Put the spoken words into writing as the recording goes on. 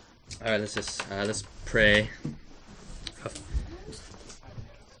All right, let's pray.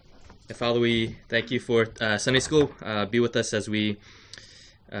 Father, we thank you for Sunday school. Be with us as we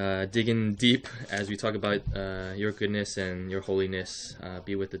dig in deep as we talk about your goodness and your holiness.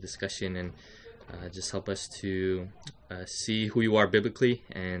 Be with the discussion and just help us to see who you are biblically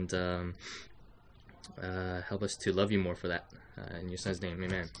and help us to love you more for that. In your son's name,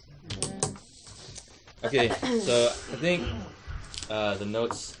 amen. Okay, so I think the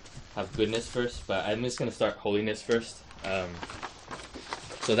notes have goodness first, but I'm just going to start holiness first.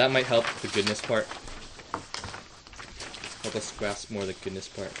 So that might help the goodness part. Help us grasp more the goodness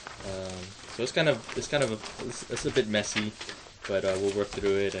part. So it's a bit messy, but we'll work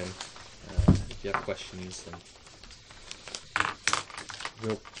through it. And if you have questions, then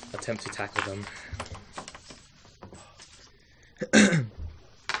we'll attempt to tackle them.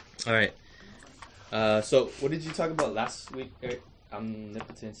 All right. So what did you talk about last week, Eric?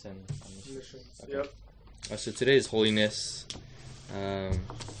 Omnipotence and omniscience. Okay. Yep. So today is holiness.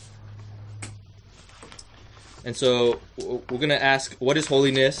 And so we're going to ask, what is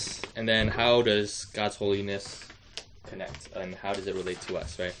holiness? And then how does God's holiness connect? And how does it relate to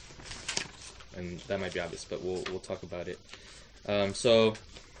us, right? And that might be obvious, but we'll talk about it. So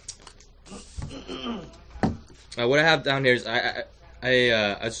what I have down here is I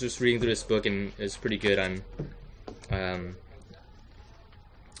was just reading through this book, and it's pretty good on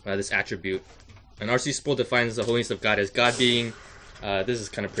this attribute. And R.C. Sproul defines the holiness of God as God being, this is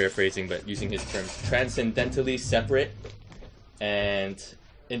kind of paraphrasing, but using his terms, transcendentally separate and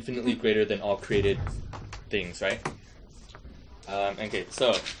infinitely greater than all created things, right? Okay,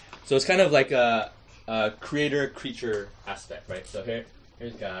 so it's kind of like a creator-creature aspect, right? So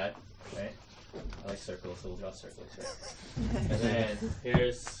here's God, right? I like circles, so we'll draw circles, right? And then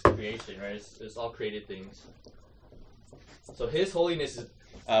here's creation, right? It's all created things. So his holiness is,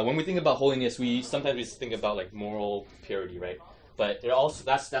 when we think about holiness, we sometimes think about like moral purity, right? But it also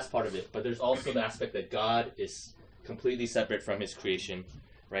that's part of it. But there's also the aspect that God is completely separate from his creation,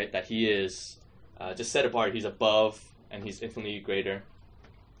 right? That he is just set apart. He's above and he's infinitely greater.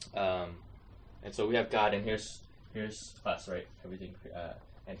 And so we have God, and here's us, right? Everything,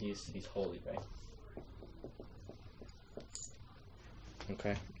 and he's holy, right?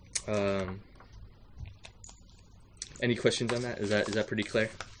 Okay. Any questions on that? Is that pretty clear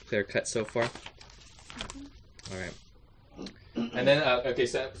cut so far? Mm-hmm. All right. And then okay,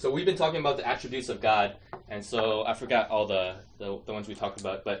 so we've been talking about the attributes of God, and so I forgot all the ones we talked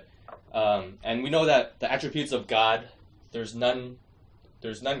about, but and we know that the attributes of God, there's none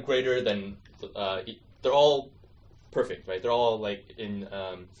greater than they're all perfect, right? They're all like in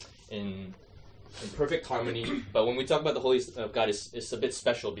perfect harmony. But when we talk about the holiness of God, it's a bit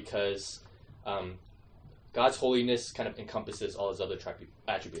special because God's holiness kind of encompasses all his other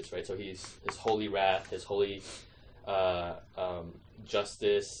attributes, right? So his holy wrath, his holy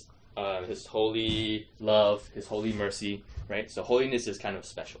justice, his holy love, his holy mercy, right? So holiness is kind of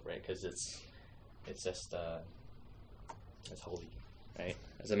special, right? Because it's just it's holy, right?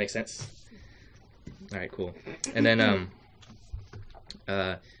 Does that make sense? All right, cool. And then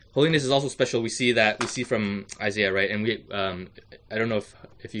holiness is also special. We see from Isaiah, right? And we I don't know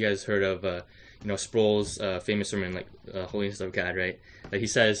if you guys heard of Sproul's famous sermon, like holiness of God, right? Like he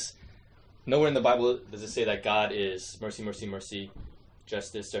says, nowhere in the Bible does it say that God is mercy, mercy, mercy,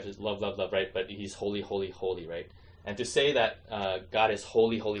 justice, justice, love, love, love, right? But he's holy, holy, holy, right? And to say that God is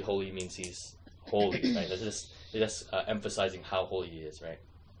holy, holy, holy means he's holy, right? It's just emphasizing how holy he is, right?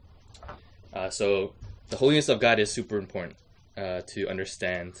 So the holiness of God is super important to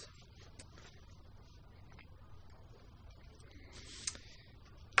understand.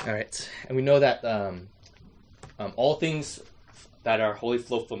 All right, and we know that all things that are holy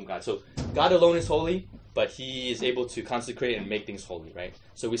flow from God. So God alone is holy, but he is able to consecrate and make things holy, right?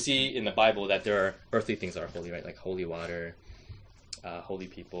 So we see in the Bible that there are earthly things that are holy, right? Like holy water, holy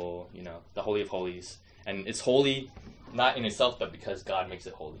people, the Holy of Holies. And it's holy not in itself, but because God makes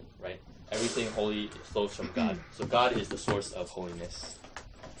it holy, right? Everything holy flows from God. So God is the source of holiness.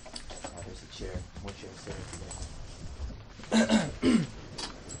 There's a chair. More chairs there.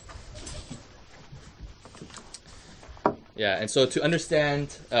 Yeah, and so to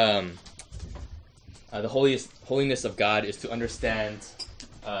understand the holiness of God is to understand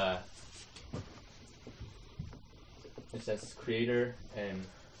it says creator and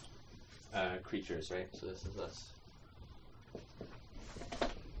creatures, right? So this is us.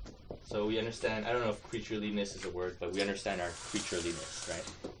 So we understand, I don't know if creatureliness is a word, but we understand our creatureliness, right?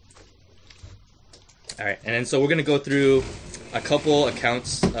 All right, and then so we're going to go through a couple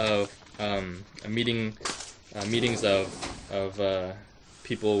accounts of meetings of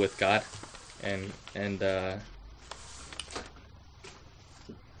people with God, and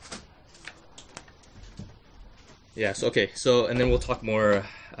yeah. So okay. So and then we'll talk more,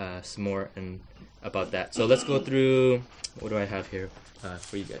 some more and about that. So let's go through. What do I have here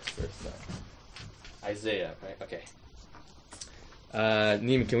for you guys first? Isaiah, right? Okay.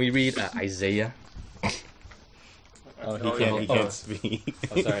 Neiman, can we read Isaiah? Oh, Oh, he can't oh. speak.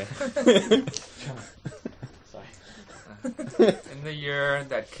 Oh, sorry. Sorry. In the year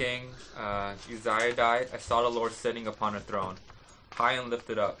that King Uzziah died, I saw the Lord sitting upon a throne, high and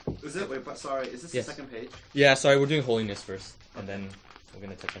lifted up. Is it? Wait, but sorry. Is this Yes. the second page? Yeah, sorry. We're doing holiness first, and then we're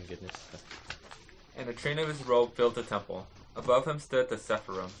gonna touch on goodness. And the train of his robe filled the temple. Above him stood the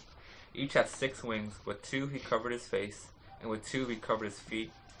Sephirim. Each had 6 wings. With 2 he covered his face, and with 2 he covered his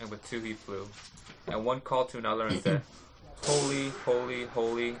feet, and with 2 he flew. And one called to another and said, Holy, holy,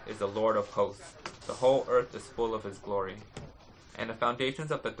 holy is the Lord of hosts. The whole earth is full of his glory. And the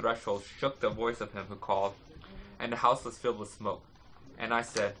foundations of the threshold shook the voice of him who called, and the house was filled with smoke. And I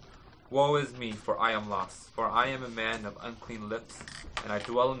said, Woe is me, for I am lost, for I am a man of unclean lips, and I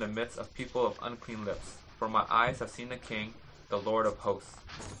dwell in the midst of people of unclean lips. For my eyes have seen the King, the Lord of hosts.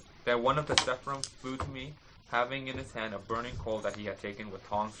 Then one of the Sephirim flew to me, having in his hand a burning coal that he had taken with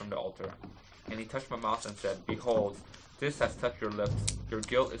tongs from the altar. And he touched my mouth and said, Behold, this has touched your lips. Your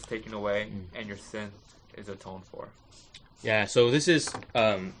guilt is taken away, and your sin is atoned for. Yeah. So this is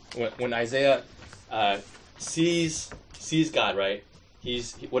when Isaiah sees God, right?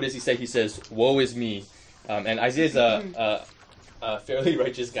 What does he say? He says, "Woe is me," and Isaiah's a fairly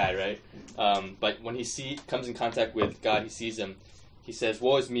righteous guy, right? But when he comes in contact with God, he sees him. He says,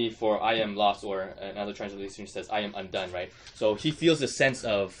 "Woe is me, for I am lost," or another translation says, "I am undone." Right? So he feels a sense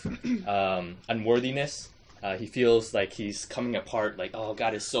of unworthiness. He feels like he's coming apart. Like, oh,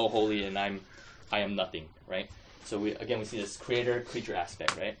 God is so holy, and I am nothing. Right? So we see this creator-creature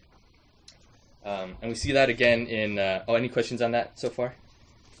aspect, right? And we see that again in. Any questions on that so far?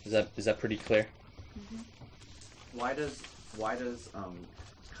 Is that pretty clear? Why does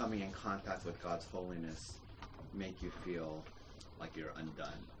coming in contact with God's holiness make you feel like you're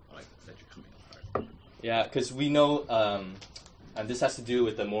undone, or like that you're coming apart? Yeah, because we know, and this has to do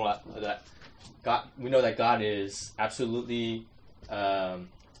with the moral that God. We know that God is absolutely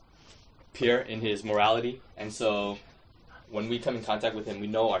pure in His morality, and so when we come in contact with Him, we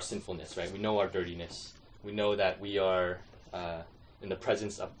know our sinfulness, right? We know our dirtiness. We know that we are in the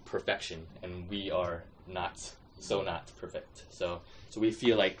presence of perfection, and we are not perfect. So we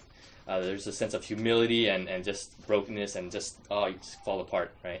feel like there's a sense of humility and just brokenness and just you just fall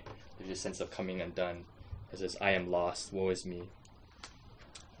apart, right? There's a sense of coming undone. It says, "I am lost, woe is me."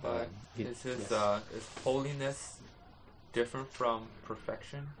 But is holiness different from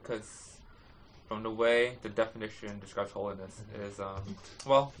perfection? Because from the way the definition describes holiness is,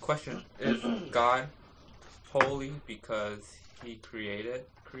 question, is God holy because he created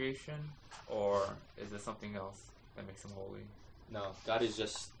creation, or is it something else that makes him holy? No, God is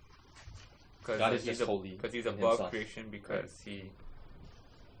just holy. Because he's in above himself. creation because he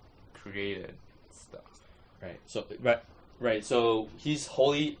created stuff. Right. So right. So he's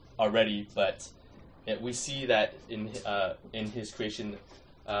holy already, but we see that in his creation.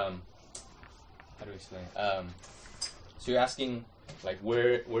 How do we explain? So you're asking, like,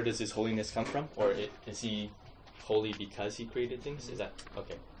 where does his holiness come from, or is he holy because he created things? Is that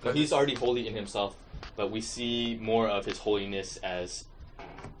okay? So he's already holy in himself, but we see more of his holiness as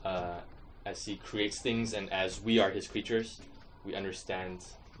he creates things, and as we are his creatures, we understand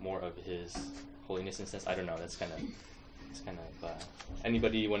more of his holiness in a sense. I don't know. That's kind of.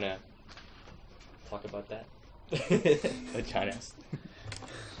 Anybody want to talk about that? What John asked.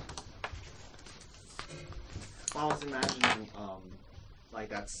 I was imagining like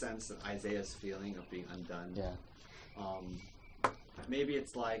that sense that Isaiah's feeling of being undone. Yeah. Maybe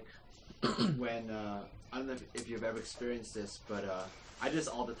it's like when I don't know if you've ever experienced this, but I do this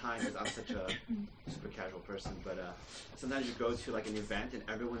all the time because I'm such a super casual person. But sometimes you go to like an event and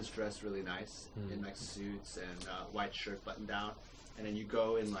everyone's dressed really nice in like suits and white shirt button down, and then you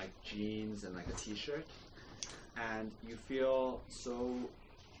go in like jeans and like a t-shirt, and you feel so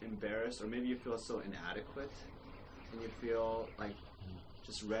embarrassed, or maybe you feel so inadequate, and you feel like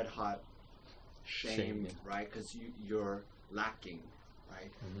just red hot shame, yeah. right? Because you're lacking,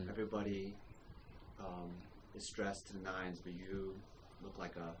 right? Mm-hmm. Everybody is dressed to the nines, but you look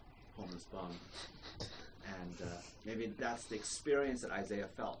like a homeless bum. And maybe that's the experience that Isaiah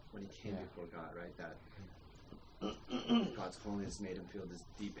felt when he came before God, right? That God's holiness made him feel this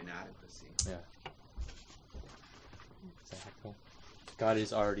deep inadequacy. Yeah. Exactly. God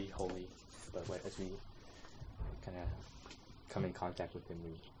is already holy, but as we kind of come in contact with him,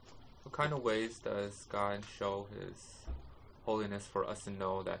 What kind of ways does God show His holiness for us to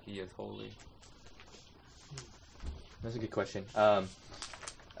know that He is holy? That's a good question.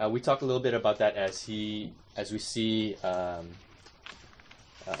 We talked a little bit about that as we see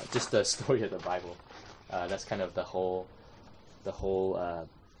just the story of the Bible. That's kind of the whole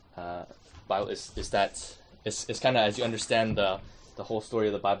Bible is that it's kind of, as you understand the whole story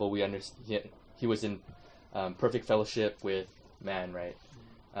of the Bible, we understand he was in perfect fellowship with man, right,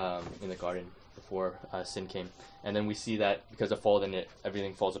 in the garden before sin came, and then we see that because of fall, then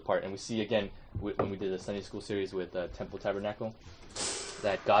everything falls apart, and we see again when we did the Sunday school series with Temple Tabernacle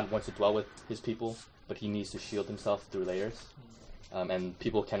that God wants to dwell with His people, but He needs to shield Himself through layers, and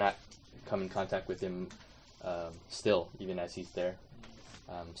people cannot come in contact with Him still, even as He's there.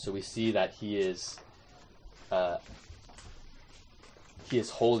 So we see that He is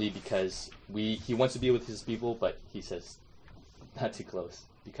holy because He wants to be with His people, but He says not too close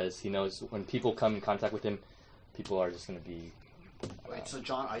because He knows when people come in contact with Him, people are just going to be. Wait, so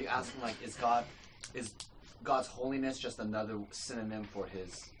John, are you asking like, is God's holiness just another synonym for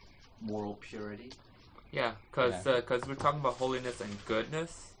His moral purity? Yeah, because we're talking about holiness and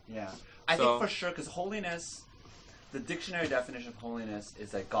goodness. Yeah, I think for sure, because holiness, the dictionary definition of holiness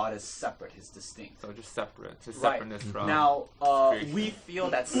is that God is separate, He's distinct. So just separate, separateness from. Now, we feel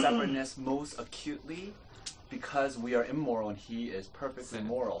that separateness most acutely because we are immoral and He is perfectly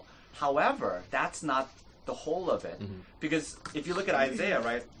moral. However, that's not the whole of it, because if you look at Isaiah,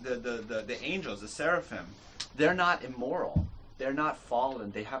 right, the angels, the seraphim, they're not immoral. They're not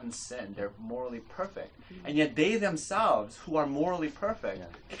fallen. They haven't sinned. They're morally perfect. And yet they themselves, who are morally perfect,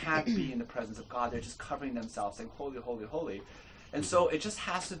 can't be in the presence of God. They're just covering themselves, saying, holy, holy, holy. And so it just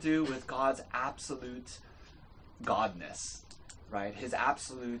has to do with God's absolute godness, right? His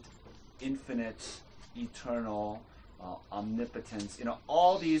absolute, infinite, eternal, omnipotence,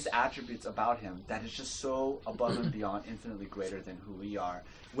 all these attributes about Him that is just so above and beyond, infinitely greater than who we are.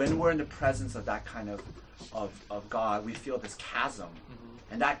 When we're in the presence of that kind of God, we feel this chasm,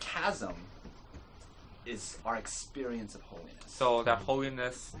 and that chasm is our experience of holiness. So that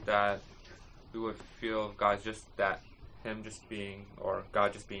holiness that we would feel of God, just that Him just being, or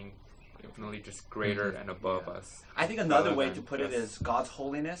God just being infinitely just greater and above us. I think another way to put it is God's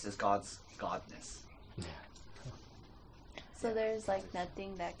holiness is God's godness. So there's like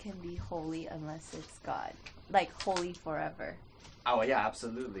nothing that can be holy unless it's God, like holy forever. Oh yeah,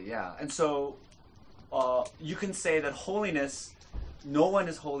 absolutely, yeah. And so you can say that holiness, no one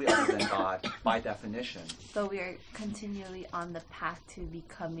is holy other than God by definition. So we are continually on the path to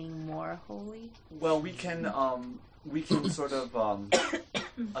becoming more holy. Well, we can sort of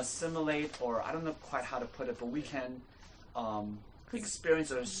assimilate, or I don't know quite how to put it, but we can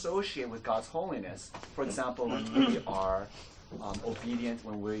experience or associate with God's holiness. For example, when we are obedient,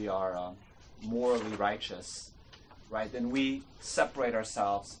 when we are morally righteous, right? Then we separate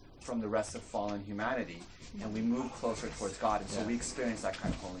ourselves from the rest of fallen humanity, and we move closer towards God, and so we experience that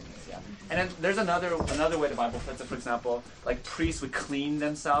kind of holiness. Yeah. And then there's another way the Bible puts it. For example, like priests would clean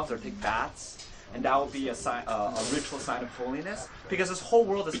themselves or take baths, and that would be a sign, a ritual sign of holiness, because this whole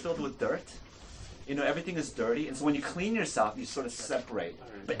world is filled with dirt. Everything is dirty, and so when you clean yourself, you sort of separate.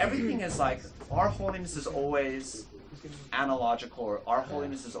 But everything is like, our holiness is always analogical, or our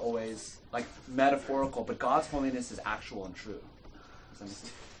holiness is always like metaphorical, but God's holiness is actual and true. Does that make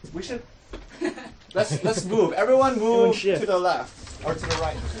sense? We should let's move. Everyone move to the left or to the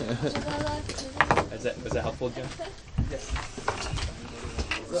right. Was that helpful, Jim? Yes.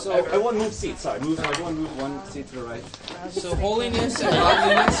 So everyone move seats. Sorry, everyone move one seat to the right. So holiness and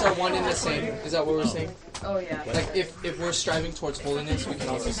godliness are one and the same. Is that what we're saying? Oh yeah. Like if we're striving towards holiness, we can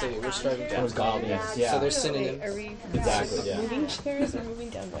also say we're striving towards godliness. Yeah. So they're synonyms. Are we Exactly. Yeah. moving chairs or moving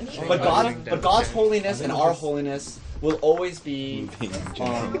down one chair? But God's holiness and our holiness will always be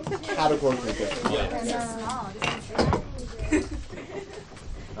categorically different. Yeah.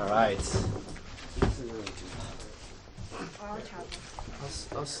 All right.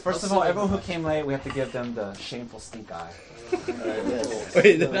 First of all, everyone who came late, we have to give them the shameful stink eye.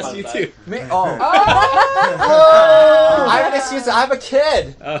 Wait, that's you too. Me? Oh. I have an excuse. I have a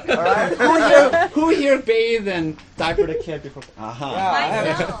kid. All right. Who here bathed and diapered a kid before? I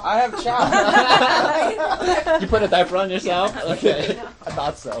have child. You put a diaper on yourself? Okay. I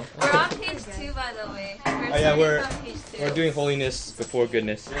thought so. We're on page 2, by the way. We're on page 2. we're doing holiness before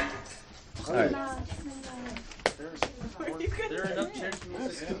goodness. All right. There are enough chairs for me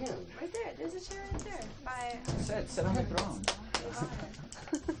to sit down. Right there. There's a chair right there. By... Sit on the throne.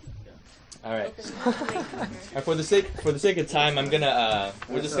 All right. For the sake of time, I'm gonna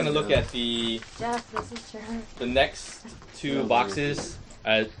we're just gonna look at the Jeff, this is Jeff. the next two boxes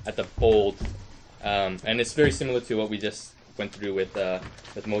at the bold, and it's very similar to what we just went through with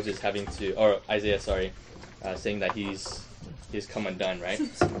Moses having to, or Isaiah, sorry, saying that he's come undone, right?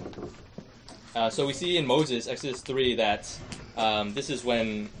 So we see in Moses, Exodus 3, that this is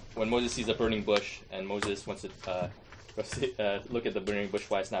when Moses sees a burning bush, and Moses wants to look at the burning bush,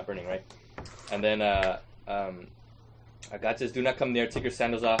 why it's not burning, right? And then God says, "Do not come near. Take your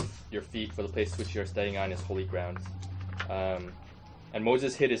sandals off your feet, for the place which you are standing on is holy ground." And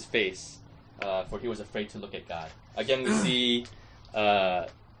Moses hid his face, for he was afraid to look at God. Again, we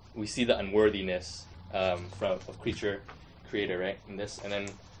see the unworthiness of creator, right? In this,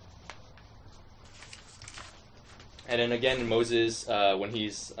 and then again, Moses, when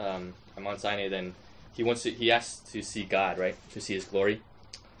he's on Mount Sinai, then he asks to see God, right? To see His glory.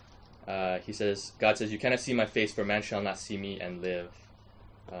 God says, "You cannot see my face, for man shall not see me and live."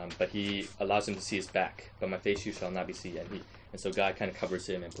 But he allows him to see his back. "But my face you shall not be seen." And so God kind of covers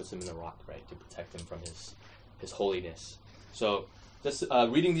him and puts him in the rock, right, to protect him from his holiness. So just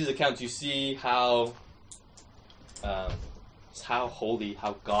reading these accounts, you see how holy,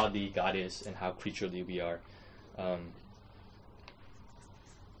 how godly God is, and how creaturely we are.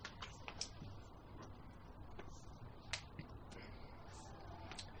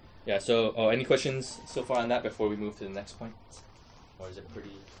 Yeah, so any questions so far on that before we move to the next point? Or is it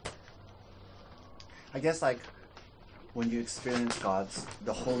pretty... I guess like when you experience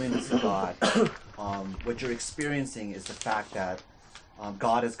the holiness of God, what you're experiencing is the fact that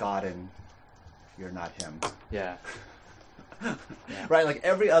God is God and you're not Him. Yeah. Right, like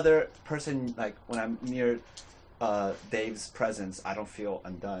every other person, like when I'm near Dave's presence, I don't feel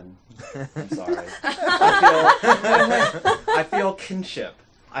undone. I'm sorry. I feel kinship.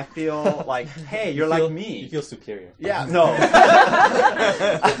 I feel like, hey, you're like me. You feel superior. Yeah, no.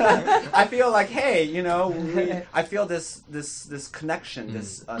 I feel like, hey, I feel this connection,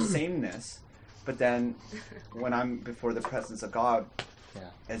 this sameness. But then when I'm before the presence of God,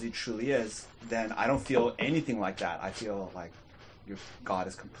 as He truly is, then I don't feel anything like that. I feel like your God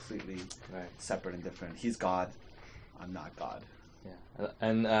is completely separate and different. He's God. I'm not God. Yeah,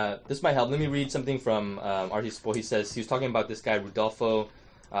 and this might help. Let me read something from R.C. Sproul. He says he was talking about this guy Rudolf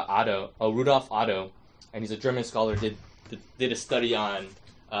Otto, and he's a German scholar. Did a study on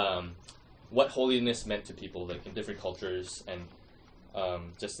what holiness meant to people, like in different cultures and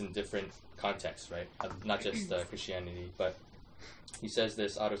just in different contexts, right? Not just Christianity, but he says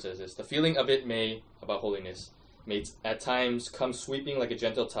this. Otto says this: "The feeling of it about holiness may at times come sweeping like a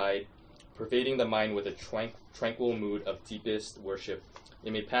gentle tide, pervading the mind with a tranquil mood of deepest worship.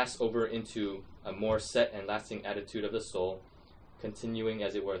 It may pass over into a more set and lasting attitude of the soul, continuing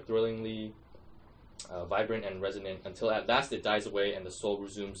as it were thrillingly vibrant and resonant, until at last it dies away and the soul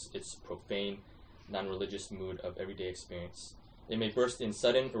resumes its profane, non-religious mood of everyday experience. It may burst in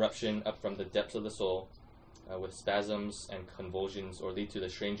sudden eruption up from the depths of the soul, with spasms and convulsions, or lead to the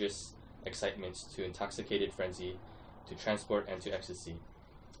strangest excitements, to intoxicated frenzy, to transport and to ecstasy.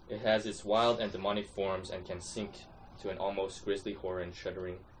 It has its wild and demonic forms and can sink to an almost grisly horror and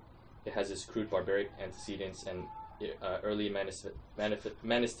shuddering. It has its crude barbaric antecedents and early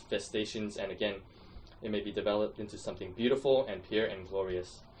manifestations, and again, it may be developed into something beautiful and pure and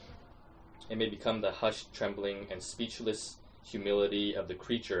glorious. It may become the hushed trembling and speechless humility of the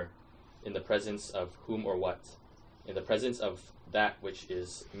creature in the presence of whom or what, in the presence of that which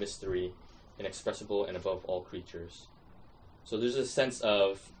is mystery, inexpressible and above all creatures." So there's a sense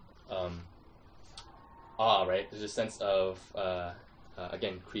of awe, right? There's a sense of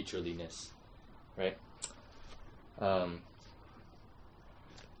again, creatureliness, right?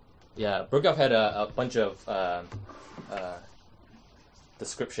 Berghoff had a bunch of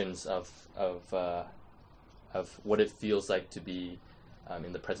descriptions of what it feels like to be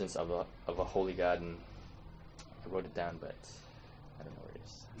in the presence of a holy God, and I wrote it down, but I don't know where it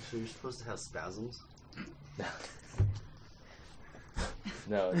is. So you're supposed to have spasms?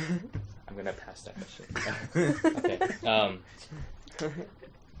 No, I'm gonna pass that question. Okay.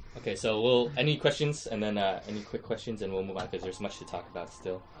 Okay, so any questions, and then any quick questions, and we'll move on because there's much to talk about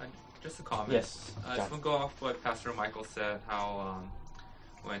still. Just a comment. Yes, I just want to go off what Pastor Michael said, how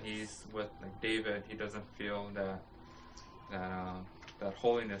when he's with David, he doesn't feel that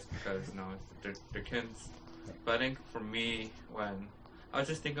holiness because they're kins. But I think for me, when I was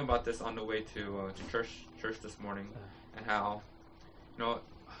just thinking about this on the way to church this morning, and how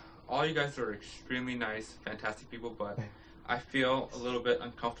all you guys are extremely nice, fantastic people, but I feel a little bit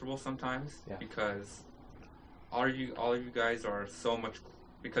uncomfortable sometimes because all of you guys are so much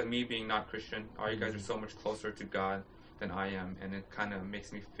because me being not Christian, all you guys are so much closer to God than I am, and it kind of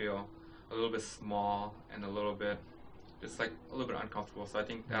makes me feel a little bit small and a little bit, just like a little bit uncomfortable. So I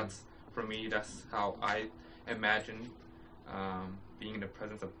think that's, for me, that's how I imagine being in the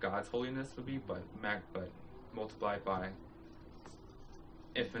presence of God's holiness would be, but multiplied by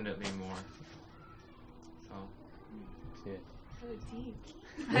infinitely more. So. Yeah. So deep.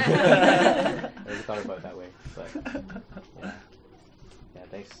 I never thought about it that way, but yeah. Yeah,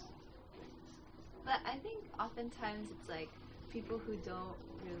 thanks. But I think oftentimes it's like people who don't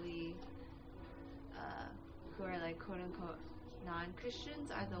really, who are like quote unquote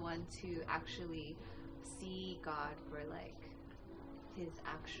non-Christians are the ones who actually see God for like his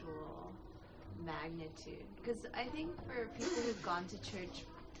actual magnitude. Because I think for people who've gone to church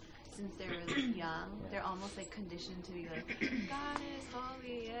since they were young, they're almost like conditioned to be like, God is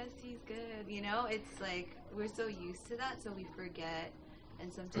holy, yes, he's good. You know, it's like we're so used to that, so we forget,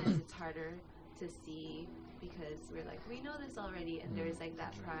 and sometimes it's harder to see because we're like, we know this already, and there's like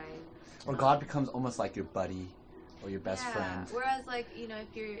that pride. Or God becomes almost like your buddy or your best friend. Whereas like, you know,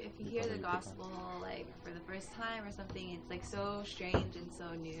 if you hear the gospel like for the first time or something, it's like so strange and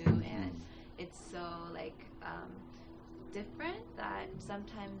so new, and it's so like different that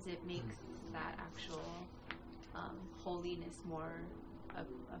sometimes it makes that actual holiness more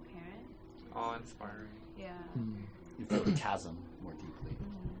apparent. Awe-inspiring. Yeah. You feel the chasm more deeply.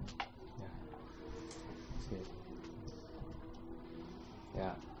 Yeah. That's good.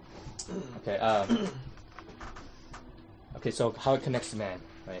 Yeah. Okay. Okay. So how it connects to man,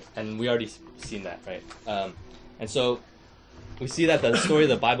 right? And we already seen that, right? And so we see that the story of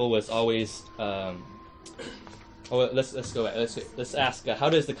the Bible was always. Let's go. Let's ask. How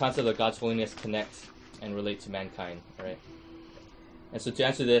does the concept of God's holiness connect and relate to mankind? All right. And so to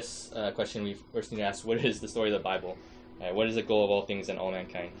answer this question, we first need to ask, what is the story of the Bible? Right? What is the goal of all things and all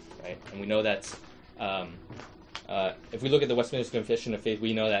mankind? Right. And we know that if we look at the Westminster Confession of Faith,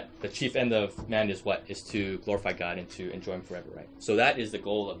 we know that the chief end of man is what? Is to glorify God and to enjoy Him forever. Right. So that is the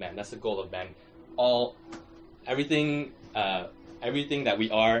goal of man. That's the goal of man. Everything that we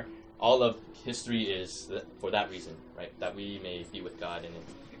are. All of history is for that reason, right? That we may be with God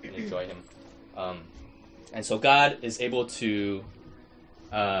and enjoy Him. And so God is able to...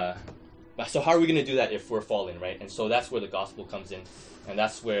 so how are we going to do that if we're fallen, right? And so that's where the gospel comes in. And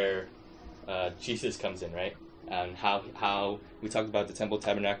that's where Jesus comes in, right? And how we talked about the temple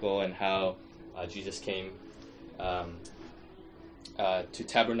tabernacle and how Jesus came to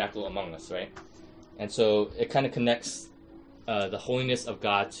tabernacle among us, right? And so it kind of connects the holiness of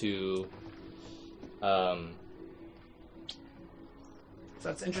God to... So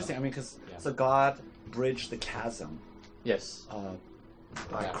that's interesting. I mean, because so God bridged the chasm. Yes.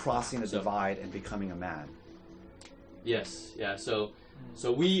 By crossing the divide and becoming a man. Yes. Yeah. So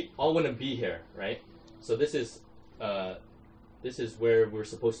we all want to be here, right? So this is where we're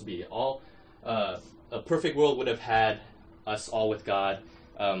supposed to be. A perfect world would have had us all with God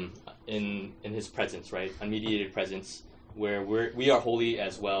in His presence, right? Unmediated presence, where we are holy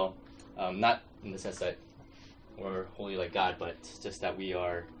as well. Not in the sense that we're holy like God, but just that we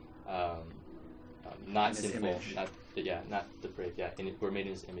are not sinful, not depraved. Yeah, and we're made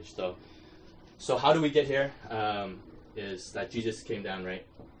in His image. So how do we get here? Is that Jesus came down, right?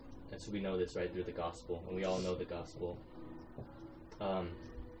 And so we know this, right, through the gospel, and we all know the gospel. And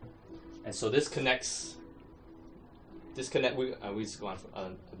so this connects. We just go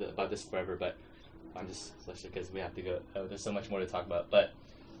on about this forever, but I'm just especially because we have to go. There's so much more to talk about, but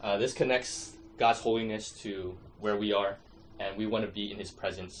this connects God's holiness to where we are, and we want to be in His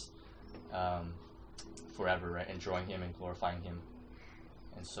presence forever, right? Enjoying Him and glorifying Him.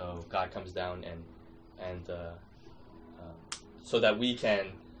 And so God comes down and so that we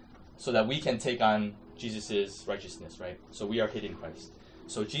can take on Jesus's righteousness, right? So we are hid in Christ.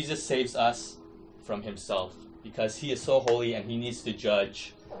 So Jesus saves us from Himself because He is so holy and He needs to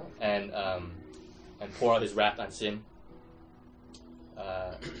judge and pour out His wrath on sin.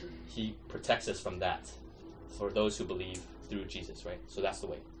 He protects us from that for those who believe through Jesus, right? So that's the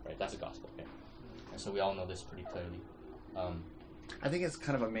way, right? That's the gospel, okay? And so we all know this pretty clearly. I think it's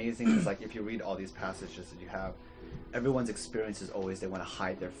kind of amazing because, like, if you read all these passages that you have, everyone's experience is always they want to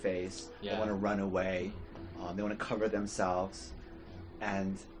hide their face, they want to run away, they want to cover themselves,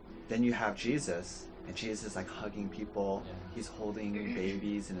 and then you have Jesus, and Jesus is like hugging people, He's holding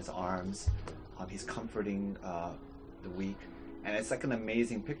babies in His arms, He's comforting the weak. And it's like an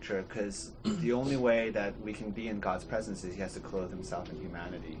amazing picture because the only way that we can be in God's presence is He has to clothe Himself in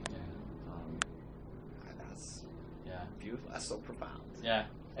humanity. And that's beautiful. That's so profound. Yeah,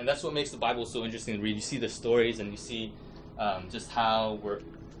 and that's what makes the Bible so interesting to read. You see the stories and you see just how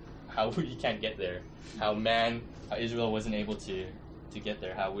we can't get there, how Israel wasn't able to get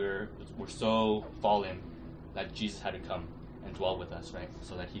there, how we're so fallen that Jesus had to come and dwell with us, right,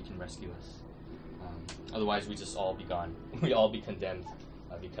 so that he can rescue us. Otherwise, we just all be gone. We all be condemned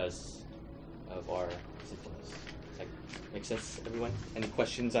because of our sinfulness. Does that make sense, everyone? Any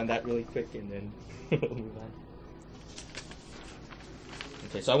questions on that really quick, and then we'll move on?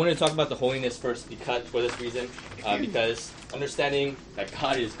 Okay, so I wanted to talk about the holiness first for this reason, because understanding that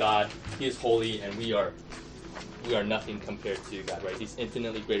God is God, he is holy, and we are nothing compared to God, right? He's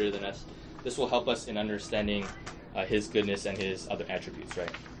infinitely greater than us. This will help us in understanding his goodness and his other attributes,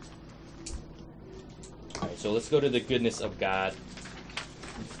 right? All right, so let's go to the goodness of God.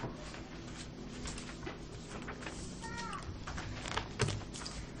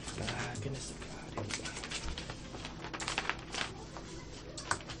 Goodness of God.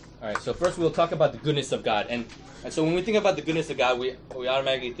 All right, so first we'll talk about the goodness of God, and so when we think about the goodness of God, we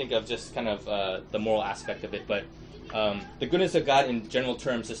automatically think of just kind of the moral aspect of it. But the goodness of God, in general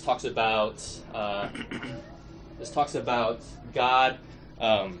terms, this talks about God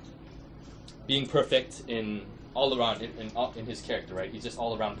being perfect in all around in his character, right? He's just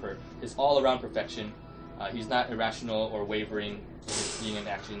all around His all around perfection. He's not irrational or wavering in his being and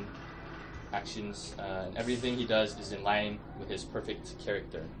actions. And everything he does is in line with his perfect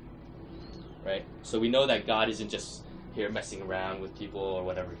character, right? So we know that God isn't just here messing around with people or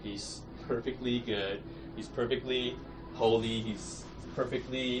whatever. He's perfectly good. He's perfectly holy. He's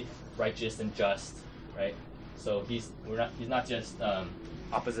perfectly righteous and just, right? So he's not just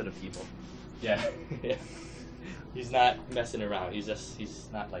Opposite of evil. yeah. Yeah. He's not messing around. He's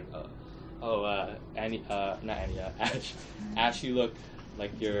not like Annie, not Annie, Ash, you look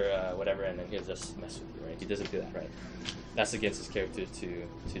like you're whatever, and then he'll just mess with you, right? He doesn't do that, right? That's against his character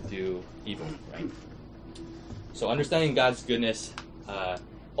to do evil, right? So understanding God's goodness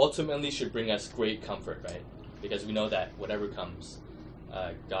ultimately should bring us great comfort, right? Because we know that whatever comes,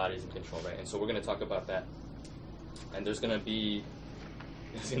 God is in control, right? And so we're going to talk about that, and there's going to be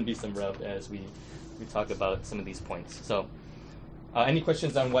some rub as we talk about some of these points. So, any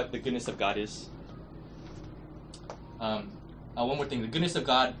questions on what the goodness of God is? One more thing: the goodness of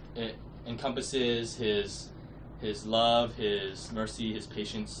God, it encompasses His love, His mercy, His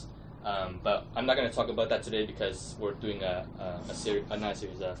patience. But I'm not going to talk about that today because we're doing a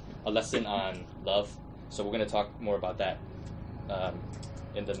lesson on love. So we're going to talk more about that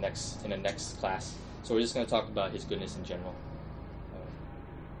in the next class. So we're just going to talk about His goodness in general.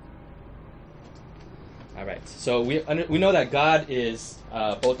 All right. So we know that God is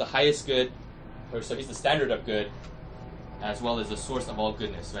both the highest good, so He's the standard of good, as well as the source of all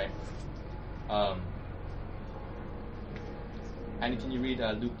goodness, right? Annie, can you read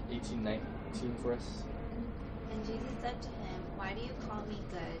Luke 18:19 for us? And Jesus said to him, "Why do you call me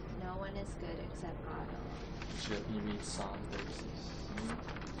good? No one is good except God alone." Sure. Can you read Psalm 36?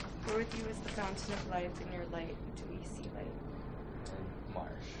 For with you is the fountain of life, in your light do we see light. And Marsh.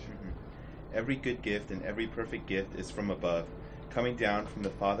 Every good gift and every perfect gift is from above, coming down from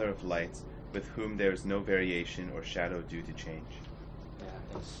the Father of lights, with whom there is no variation or shadow due to change. Yeah,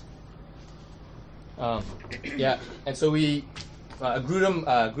 thanks. Yeah, and so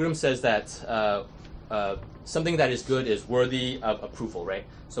Grudem says that something that is good is worthy of approval, right?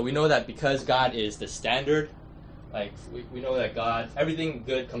 So we know that because God is the standard, like we know that everything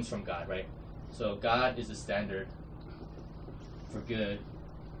good comes from God, right? So God is the standard for good,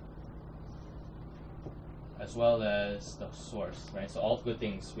 as well as the source, right? So all good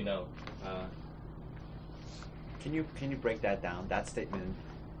things we know. Can you break that down? That statement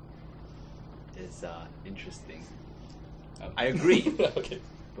is interesting. I agree. Okay.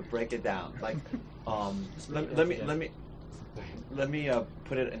 But break it down. Like, let me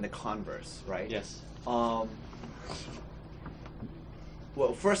put it in the converse, right? Yes. Well,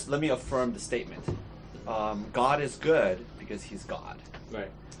 first, let me affirm the statement. God is good because He's God.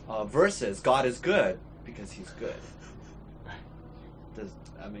 Right. Versus God is good because He's good. Does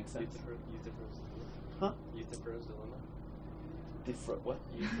that make sense? Huh? Euthyphro's dilemma. What?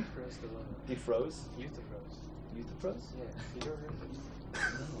 Euthyphro's dilemma. Defroze? Euthyphro's. Euthyphroze? Yeah. You don't remember this?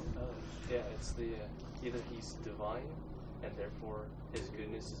 Yeah, it's the either he's divine and therefore his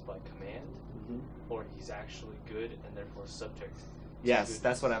goodness is by command, or he's actually good and therefore subject. Yes,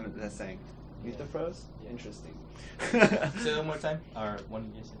 that's what I'm saying. Euthyphroze? Yeah. Interesting. Say it one more time. Or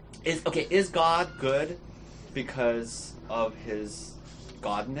one you say. Is God good because of His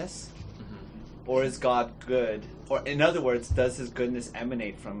godness? Or is God good, or in other words, does His goodness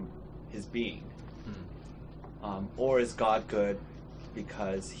emanate from His being? Or is God good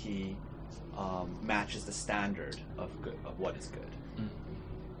because He matches the standard of good, of what is good.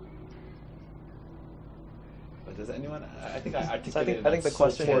 But does anyone? I think I articulated. I think the so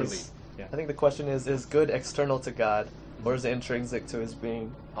question poorly. is. Yeah. I think the question is good external to God, or is it intrinsic to His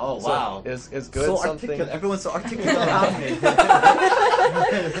being? Oh So wow! Is good so something? articulate. Everyone's so articulate around me.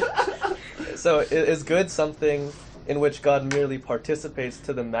 So is good something in which God merely participates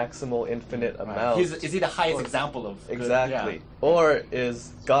to the maximal infinite amount? Is he the highest example of good? Exactly. Yeah. Or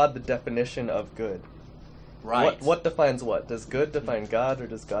is God the definition of good? Right. What defines what? Does good define God, or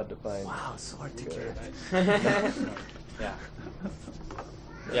does God define? Wow, so articulate. Yeah.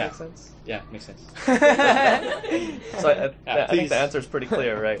 That makes sense? Yeah, makes sense. So I think the answer is pretty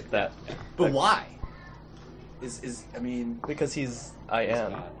clear, right? That. But why? Is I mean, because I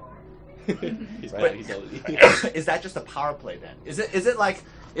am. He's But- he's is that just a power play then? Is it like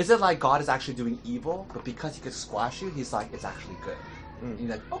God is actually doing evil, but because he could squash you, he's like, it's actually good. And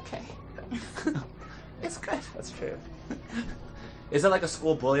you're like, okay, it's good. That's true. Is it like a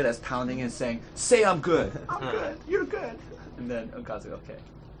school bully that's pounding and saying, "Say I'm good, I'm good, you're good," and then God's like, okay.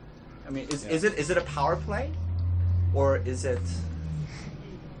 I mean, is it a power play, or is it?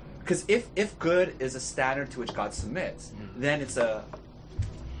 Because if good is a standard to which God submits, then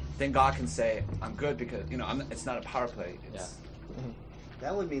then God can say, "I'm good," because it's not a power play. It's,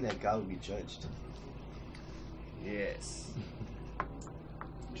 That would mean that God would be judged. Yes.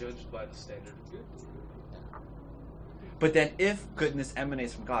 Judged by the standard of good. But then, if goodness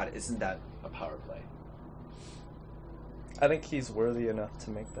emanates from God, isn't that a power play? I think He's worthy enough to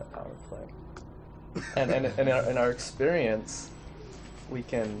make that power play. And in our experience, we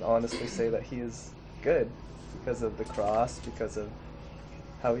can honestly say that He is good because of the cross, because of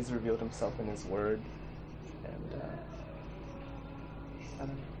how He's revealed Himself in His Word. And I don't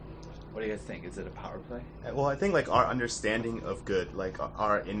know. What do you guys think? Is it a power play? Well, I think like our understanding of good, like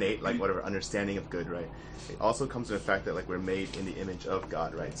our innate, like whatever understanding of good, right? It also comes to the fact that like we're made in the image of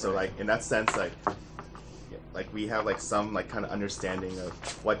God, right? So like in that sense, like we have like some like kind of understanding of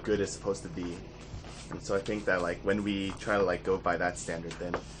what good is supposed to be. And so I think that like when we try to like go by that standard,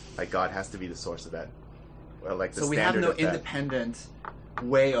 then like God has to be the source of that, or like the So we have standard no of that. independent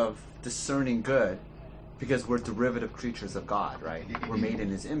way of discerning good because we're derivative creatures of God, right? We're made in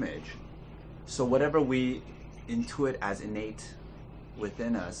His image. So whatever we intuit as innate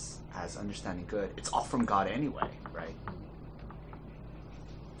within us as understanding good, it's all from God anyway, right?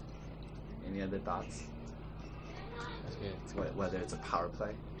 Any other thoughts? Whether it's a power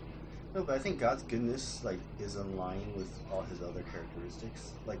play? No, but I think God's goodness like is in line with all His other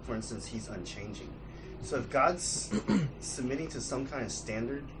characteristics. Like for instance, He's unchanging. So if God's submitting to some kind of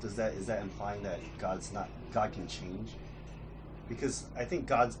standard, is that implying that God can change? Because I think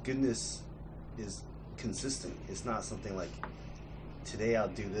God's goodness is consistent. It's not something like today I'll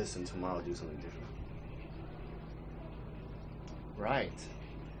do this and tomorrow I'll do something different. Right.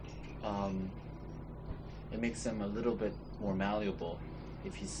 It makes him a little bit more malleable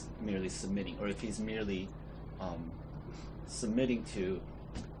if he's merely submitting, or if he's merely submitting to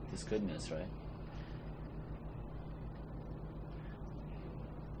His goodness, right?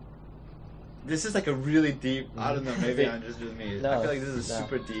 This is like a really deep, I don't know, maybe I'm just me. No, I feel like this is a no.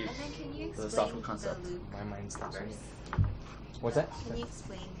 super deep And then can you philosophical explain concept. the Luke My mind's not verse? What's that? Can you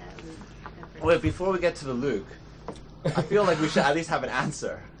explain that Luke? Verse? Wait, before we get to the Luke, I feel like we should at least have an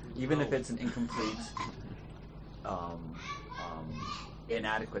answer, even if it's an incomplete,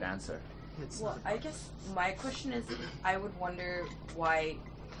 inadequate answer. Well, I guess my question is, I would wonder why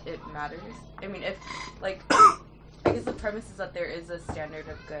it matters. I mean, if, like, I guess the premise is that there is a standard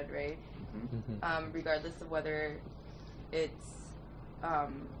of good, right? Regardless of whether it's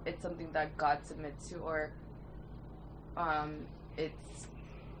something that God submits to, or it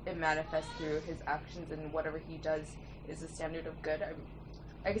manifests through His actions, and whatever He does is a standard of good.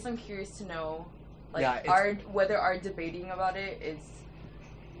 I guess I'm curious to know, like, whether our debating about it is.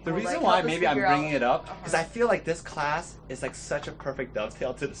 The reason like, why help us maybe I'm figure out- bringing it up is I feel like this class is like such a perfect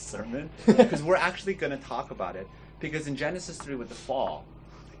dovetail to the sermon, because we're actually going to talk about it. Because in Genesis 3 with the fall,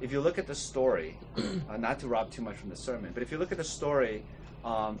 if you look at the story, not to rob too much from the sermon, but if you look at the story,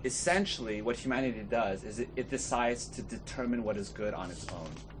 essentially what humanity does is it decides to determine what is good on its own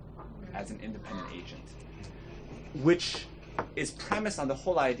as an independent agent, which is premised on the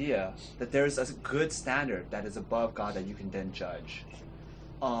whole idea that there is a good standard that is above God that you can then judge.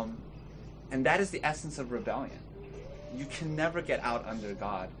 And that is the essence of rebellion. You can never get out under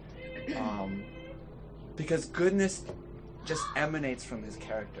God, because goodness just emanates from His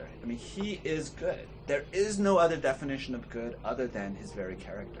character. I mean, He is good. There is no other definition of good other than His very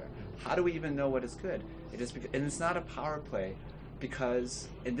character. How do we even know what is good? It is because, and it's not a power play because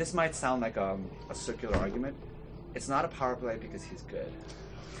and this might sound like a circular argument. It's not a power play because he's good.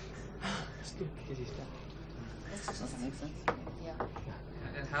 It's good because he's bad. Does that make sense? Yeah.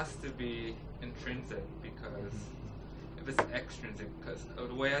 It has to be intrinsic, because if it's extrinsic, because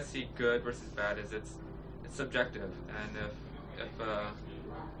the way I see good versus bad is it's subjective, and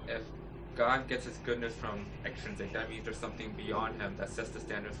if God gets his goodness from extrinsic, that means there's something beyond him that sets the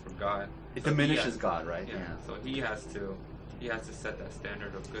standards for God. It So he diminishes has- God, right? Yeah. So he has to set that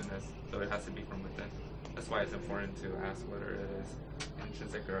standard of goodness. So it has to be from within. That's why it's important to ask whether it is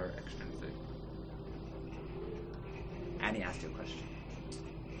intrinsic or extrinsic. Annie asked you a question.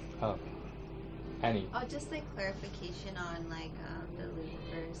 Oh, Annie. Oh, just like clarification on like the Luke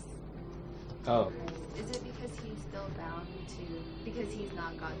verse. Oh. Is it because he's still bound to, because he's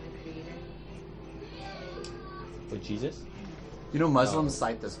not God the creator? With Jesus? You know, Muslims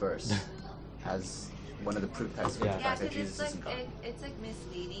cite this verse as one of the proof texts for the Yeah, fact that because Jesus it's isn't like God. it's like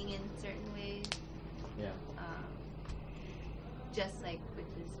misleading in certain ways. Yeah. Just like with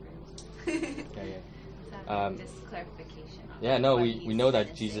this verse. Yeah, yeah. So just clarification on Yeah, no, what we he's know that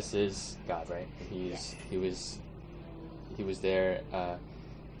gonna Jesus say. is God, right? He was there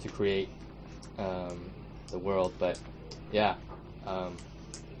to create the world, but yeah, I don't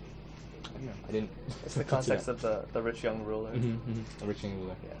know. I didn't. It's the context of the rich young ruler. The rich young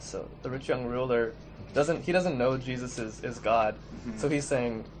ruler. Yeah. So the rich young ruler doesn't know Jesus is God, so he's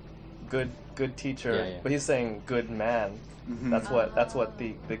saying good teacher, Yeah, yeah. but he's saying good man. That's what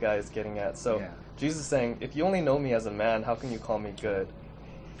the guy is getting at. So Yeah. Jesus is saying, if you only know me as a man, how can you call me good?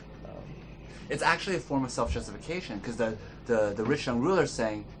 It's actually a form of self-justification, because the rich young ruler is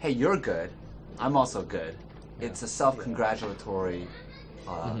saying, hey, you're good, I'm also good. It's a self-congratulatory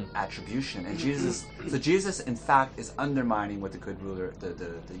attribution. And Jesus in fact is undermining what the good ruler,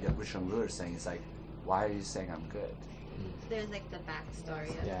 the rich young ruler is saying. It's like, why are you saying I'm good? There's like the backstory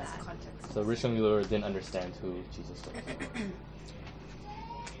of Yeah. that context. So rich young ruler didn't understand who Jesus was.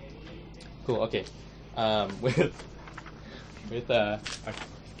 Cool. Okay. With a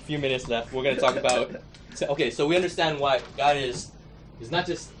few minutes left, we're going to talk about. Okay, so we understand why God is not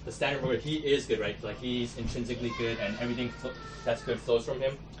just the standard for it. He is good, right? Like he's intrinsically good, and everything that's good flows from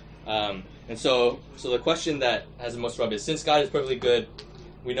him. And so the question that has the most rub is, since God is perfectly good,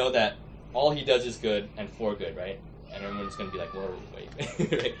 we know that all He does is good and for good, right? And everyone's going to be like, "Whoa, wait!"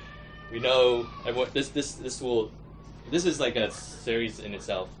 Right? We know everyone. This is like a series in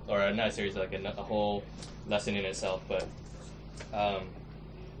itself, or not a series, like a whole lesson in itself. But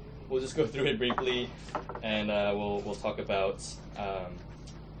we'll just go through it briefly, and we'll talk about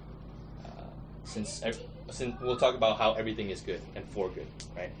since we'll talk about how everything is good and for good,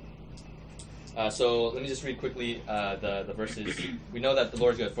 right? So let me just read quickly the verses. We know that the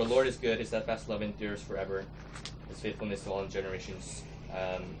Lord is good. For the Lord is good; His steadfast love endures forever. His faithfulness to all generations.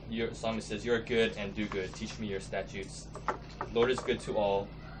 Your psalmist says, "You are good and do good. Teach me your statutes." The Lord is good to all,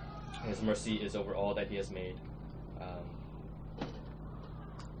 and His mercy is over all that He has made.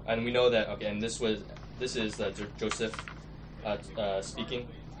 And we know that. Okay, and this is Joseph speaking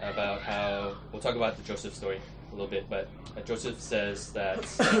about how we'll talk about the Joseph story a little bit. But Joseph says that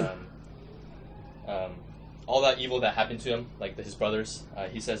all that evil that happened to him, like his brothers,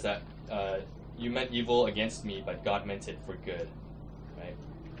 he says that you meant evil against me, but God meant it for good. Right?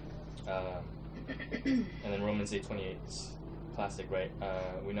 And then Romans 8:28 is classic, right?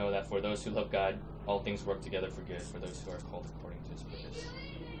 We know that for those who love God, all things work together for good for those who are called according to His purpose.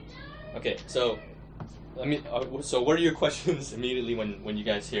 Okay, so so what are your questions immediately when you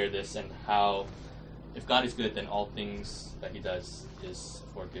guys hear this, and how, if God is good, then all things that He does is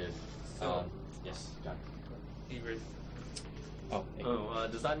for good? Yes, John. Oh,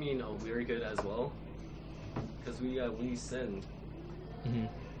 does that mean we're good as well? Because we sin. Mm-hmm.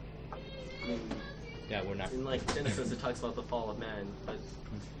 I mean, yeah, we're not. In like Genesis, it talks about the fall of man, but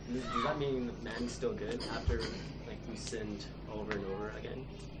does that mean man's still good after like we sinned over and over again?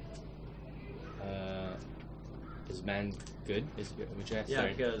 Is man good? Would you ask? Yeah,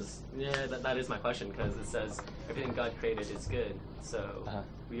 Sorry. because that is my question, because it says everything God created is good, so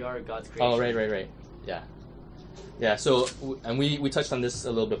we are God's creation. Oh, right. Yeah. So, and we touched on this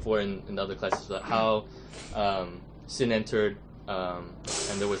a little before in the other classes about how sin entered,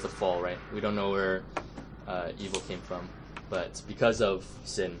 and there was the fall. Right. We don't know where evil came from, but because of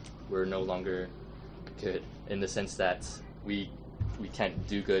sin, we're no longer good in the sense that we can't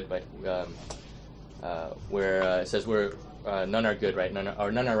do good, but where it says we're none are good, right? None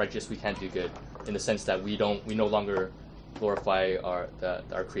are righteous. We can't do good in the sense that we no longer glorify our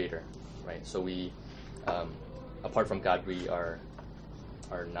Creator, right? So we apart from God, we are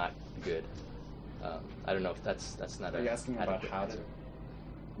not good. I don't know if that's not. Are you asking about adequate how answer. did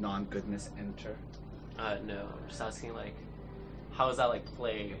non-goodness enter? No, I'm just asking like, how does that like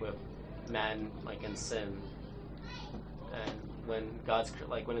play with man like in sin, and when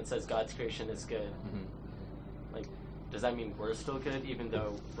when it says God's creation is good, like does that mean we're still good even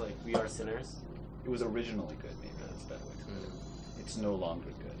though like we are sinners? It was originally good. Maybe that's a better way to put it. It's no longer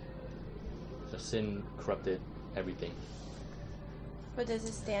good. So sin corrupted everything. But does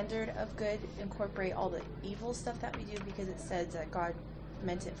the standard of good incorporate all the evil stuff that we do? Because it says that God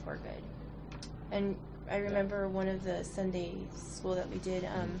meant it for good. And I remember one of the Sunday school that we did,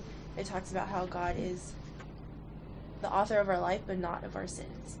 it talks about how God is the author of our life, but not of our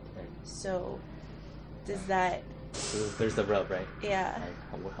sins. So does that... So there's the rub, right? Yeah.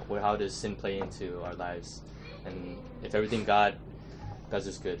 Like, how does sin play into our lives? And if everything God does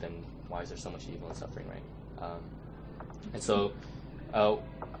is good, then why is there so much evil and suffering, right? And so, I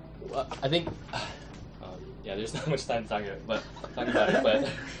think, there's not much time to talk about it, but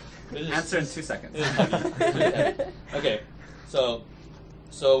Answer in 2 seconds. Okay, so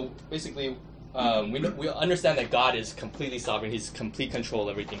basically, we understand that God is completely sovereign. He's complete control of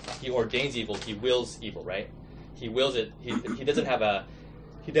everything. He ordains evil. He wills evil, right? He wills it. He doesn't have a.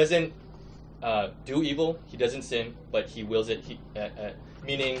 He doesn't do evil. He doesn't sin, but he wills it.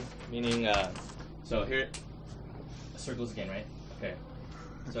 Meaning. So here, circles again, right? Okay.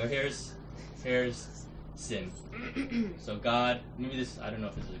 So here's sin. So God, maybe this, I don't know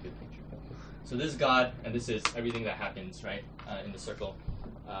if this is a good picture. So this is God, and this is everything that happens, right, in the circle.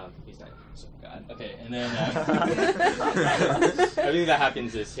 He's not so God. Okay, and then everything that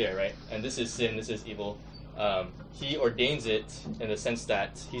happens is here, right? And this is sin, this is evil. He ordains it in the sense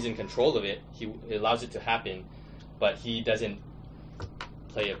that he's in control of it. He allows it to happen, but he doesn't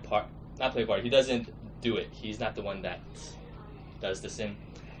play a part. Not play a part. He doesn't do it. He's not the one that does the sin.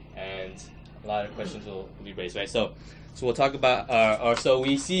 And a lot of questions will be raised, right? So we'll talk about so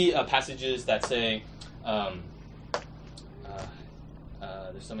we see passages that say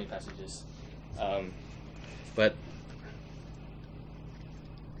there's so many passages, but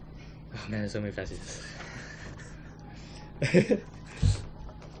oh man, there's so many passages.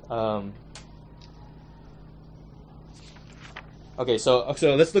 Okay, so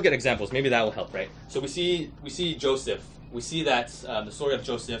let's look at examples. Maybe that will help, right? So we see Joseph. We see that the story of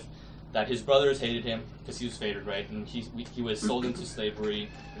Joseph, that his brothers hated him because he was favored, right? And he was sold into slavery.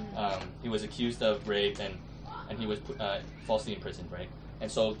 He was accused of rape, and he was falsely imprisoned, right?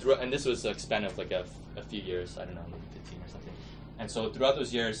 And so and this was a span of like a few years. I don't know, maybe 15 or something. And so throughout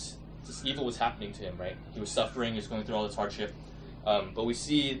those years, this evil was happening to him, right? He was suffering. He was going through all this hardship. But we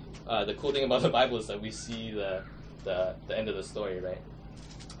see the cool thing about the Bible is that we see the end of the story, right?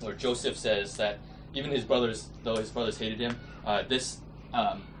 Where Joseph says that even his brothers, though his brothers hated him, all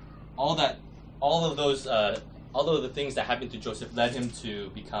of the things that happened to Joseph led him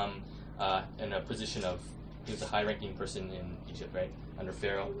to become in a position of, he was a high-ranking person in Egypt, right, under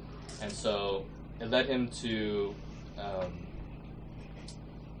Pharaoh, and so it led him to.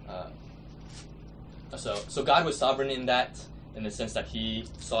 So God was sovereign in that, in the sense that He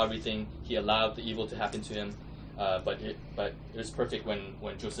saw everything. He allowed the evil to happen to him, but it was perfect when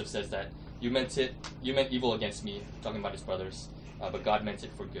Joseph says that you meant evil against me, talking about his brothers, but God meant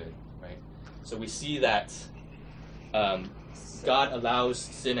it for good, right? So we see that God allows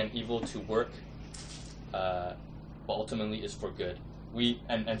sin and evil to work, but ultimately is for good.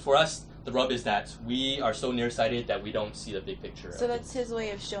 And for us, the rub is that we are so nearsighted that we don't see the big picture. So that's His way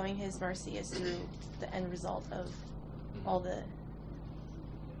of showing His mercy is through the end result of all the.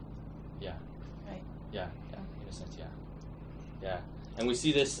 Yeah. Right. Yeah. In a sense, yeah. And we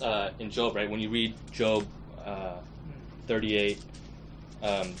see this in Job, right? When you read Job 38,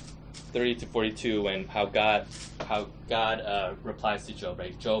 30 to 42, and how God replies to Job,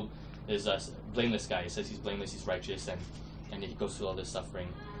 right? Job is a blameless guy. He says he's blameless, he's righteous, and he goes through all this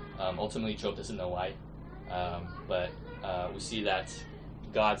suffering. Ultimately, Job doesn't know why, but we see that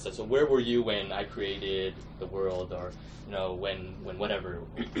God says, "So where were you when I created the world?" Or when whatever.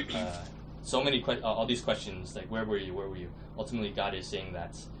 So many all these questions, like where were you? Where were you? Ultimately, God is saying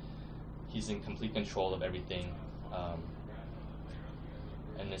that He's in complete control of everything,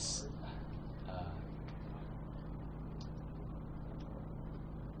 and this.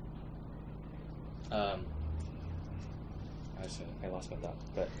 I lost my thought,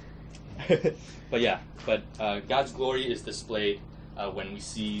 but God's glory is displayed when we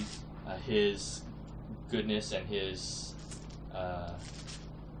see His goodness and His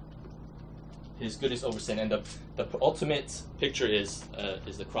goodness over sin, and the ultimate picture is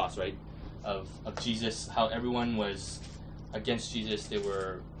the cross, right? Of Jesus, how everyone was against Jesus. They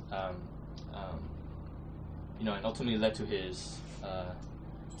were and ultimately led to his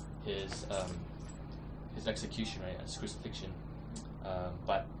execution, right, his crucifixion.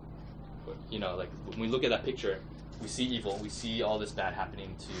 But like when we look at that picture, we see evil, we see all this bad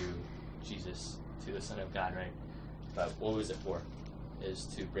happening to Jesus, to the Son of God, right? But what was it for? Is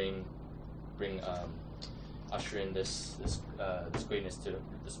to bring usher in this greatness to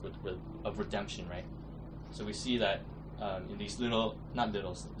this of redemption, right? So we see that in these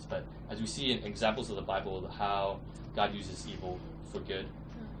but as we see in examples of the Bible, how God uses evil for good.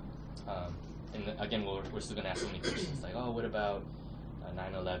 And again, we're still going to ask so many questions like, oh, what about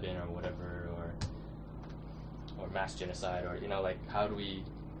 9/11 or whatever, or mass genocide, or like how do we,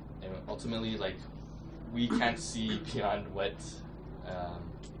 and ultimately like we can't see beyond what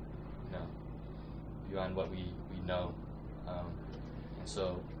beyond what we know, and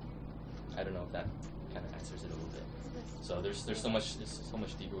so I don't know if that kind of answers it a little bit. So there's so much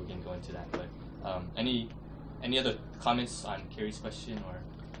deeper we can go into that. But any other comments on Carrie's question or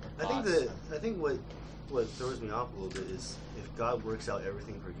thoughts? I think what throws me off a little bit is if God works out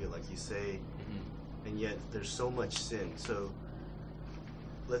everything for good, like you say, and yet there's so much sin. So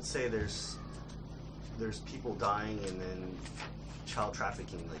let's say there's people dying and then child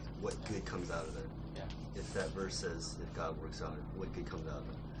trafficking. Like, what good comes out of that? Yeah. If that verse says if God works out, what good comes out of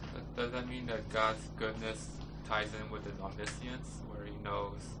it? Does that mean that God's goodness ties in with his omniscience, where he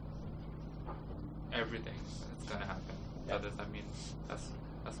knows everything that's going to happen? Yeah. Does that mean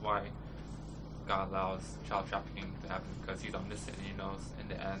that's why God allows child trafficking to happen, because he's omniscient and he knows in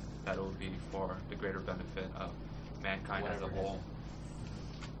the end that it will be for the greater benefit of mankind as a whole?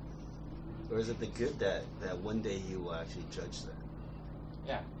 Or is it the good that one day he will actually judge that?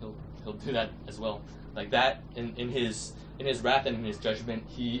 Yeah, he'll do that as well. Like that in his wrath and in his judgment,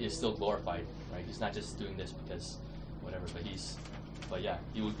 he is still glorified, right? He's not just doing this because whatever, but yeah,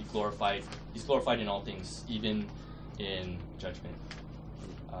 he will be glorified. He's glorified in all things, even in judgment.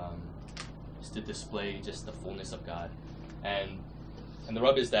 Just to display just the fullness of God. And the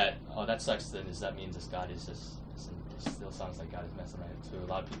rub is that, oh, that sucks, then does that mean this God is just, it still sounds like God is messing around. To a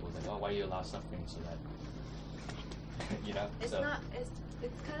lot of people, it's like, oh, why do you allow suffering so that, It's not,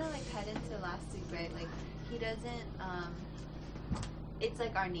 it's kind of like head into last week, right? Like, he doesn't, it's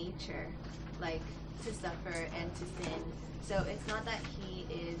like our nature, like, to suffer and to sin. So it's not that he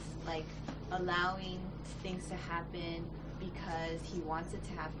is, like, allowing things to happen because he wants it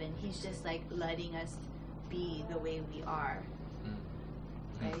to happen. He's just like letting us be the way we are,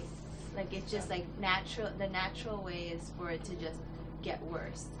 right? Like, it's just like natural. The natural way is for it to just get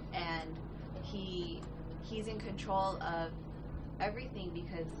worse, and he's in control of everything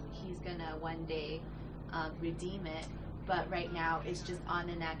because he's gonna one day redeem it. But right now, it's just on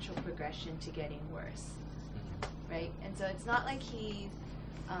a natural progression to getting worse, right? And so it's not like he's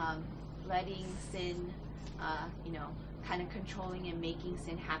letting sin, kind of controlling and making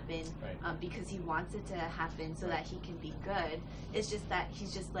sin happen because he wants it to happen so that he can be good. It's just that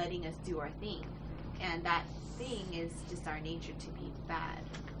he's just letting us do our thing, and that thing is just our nature to be bad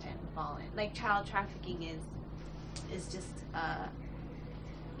and fallen. Like, child trafficking is just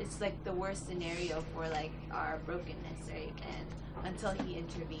it's like the worst scenario for like our brokenness, right? And until he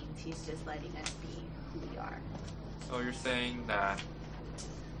intervenes, he's just letting us be who we are. So you're saying that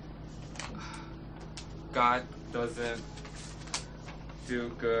God doesn't do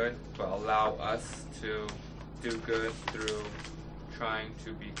good, but allow us to do good through trying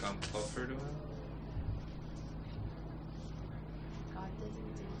to become closer to him? God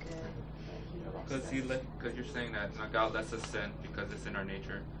doesn't do good, but he lets us. Because you're saying that God lets us sin because it's in our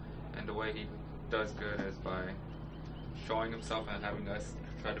nature, and the way he does good is by showing himself and having us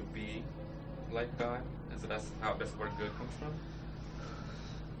try to be like God, and so that's where good comes from?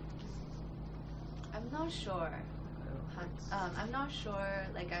 I'm not sure. I'm not sure,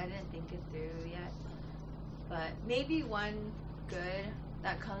 like, I didn't think it through yet. But maybe one good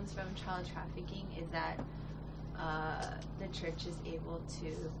that comes from child trafficking is that the church is able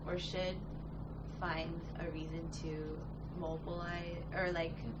to, or should, find a reason to mobilize, or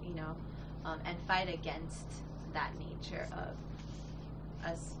like, and fight against that nature of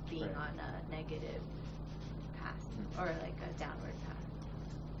us being on a negative path, or like a downward path.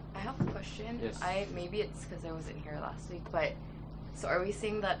 I have a question. Yes. Maybe it's because I wasn't here last week, but so are we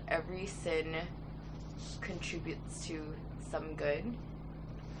saying that every sin contributes to some good?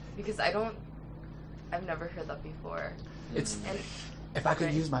 Because I've never heard that before. If I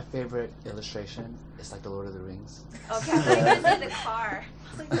could use my favorite illustration, it's like the Lord of the Rings. Okay, I thought you were gonna say the car.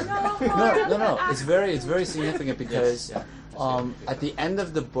 I was like, No. It's very significant because at the end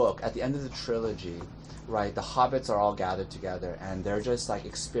of the book, at the end of the trilogy, right, the hobbits are all gathered together and they're just like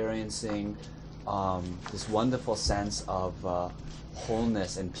experiencing this wonderful sense of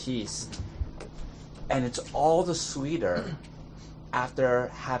wholeness and peace. And it's all the sweeter after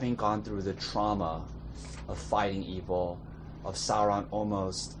having gone through the trauma of fighting evil, of Sauron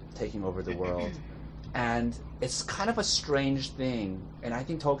almost taking over the world. And it's kind of a strange thing. And I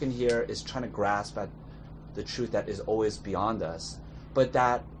think Tolkien here is trying to grasp at the truth that is always beyond us. But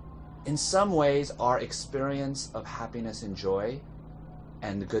that in some ways our experience of happiness and joy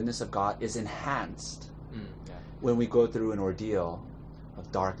and the goodness of God is enhanced when we go through an ordeal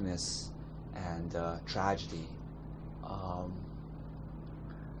of darkness and tragedy.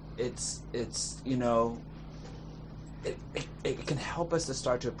 It's you know, it can help us to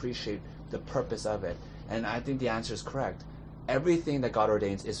start to appreciate the purpose of it. And I think the answer is correct. Everything that God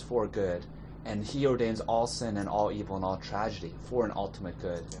ordains is for good, and He ordains all sin and all evil and all tragedy for an ultimate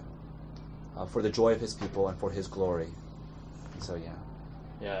good, for the joy of His people and for His glory. So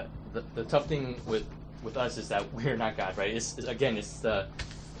yeah. The tough thing with us is that we're not God, right? It's the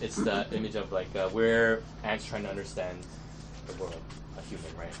image of like we're ants trying to understand the world of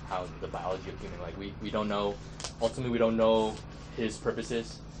human, right? How the biology of human, like we don't know. Ultimately, we don't know His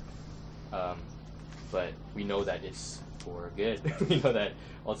purposes, but we know that it's for good. We know that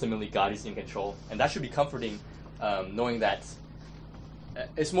ultimately God is in control, and that should be comforting. Knowing that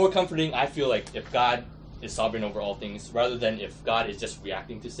it's more comforting, I feel like, if God is sovereign over all things, rather than if God is just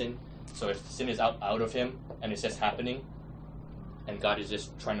reacting to sin. So if sin is out of Him and it's just happening, and God is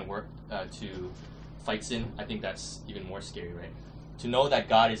just trying to work to fight sin, I think that's even more scary, right? To know that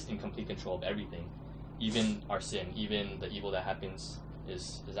God is in complete control of everything, even our sin, even the evil that happens,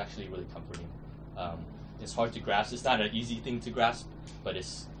 is actually really comforting. It's hard to grasp. It's not an easy thing to grasp, but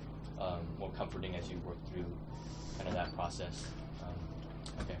it's more comforting as you work through kind of that process.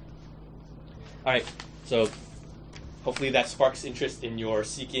 Okay. All right. So hopefully that sparks interest in your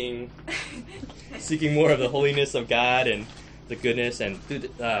seeking more of the holiness of God and the goodness. And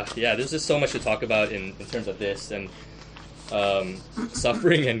there's just so much to talk about in terms of this and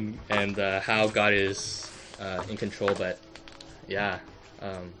suffering and how God is in control. But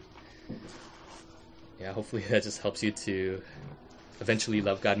hopefully that just helps you to eventually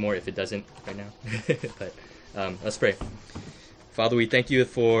love God more if it doesn't right now. But let's pray. Father, we thank you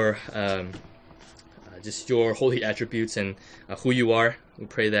for just your holy attributes and who you are. We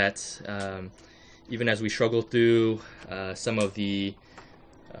pray that even as we struggle through some of the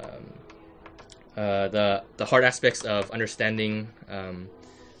hard aspects of understanding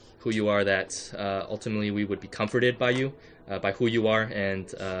who you are, that ultimately we would be comforted by you, by who you are, and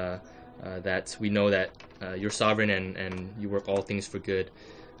that we know that you're sovereign and you work all things for good.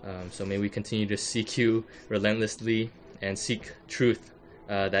 So may we continue to seek you relentlessly and seek truth,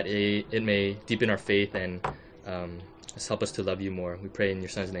 that it may deepen our faith and just help us to love you more. We pray in your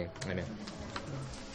Son's name. Amen.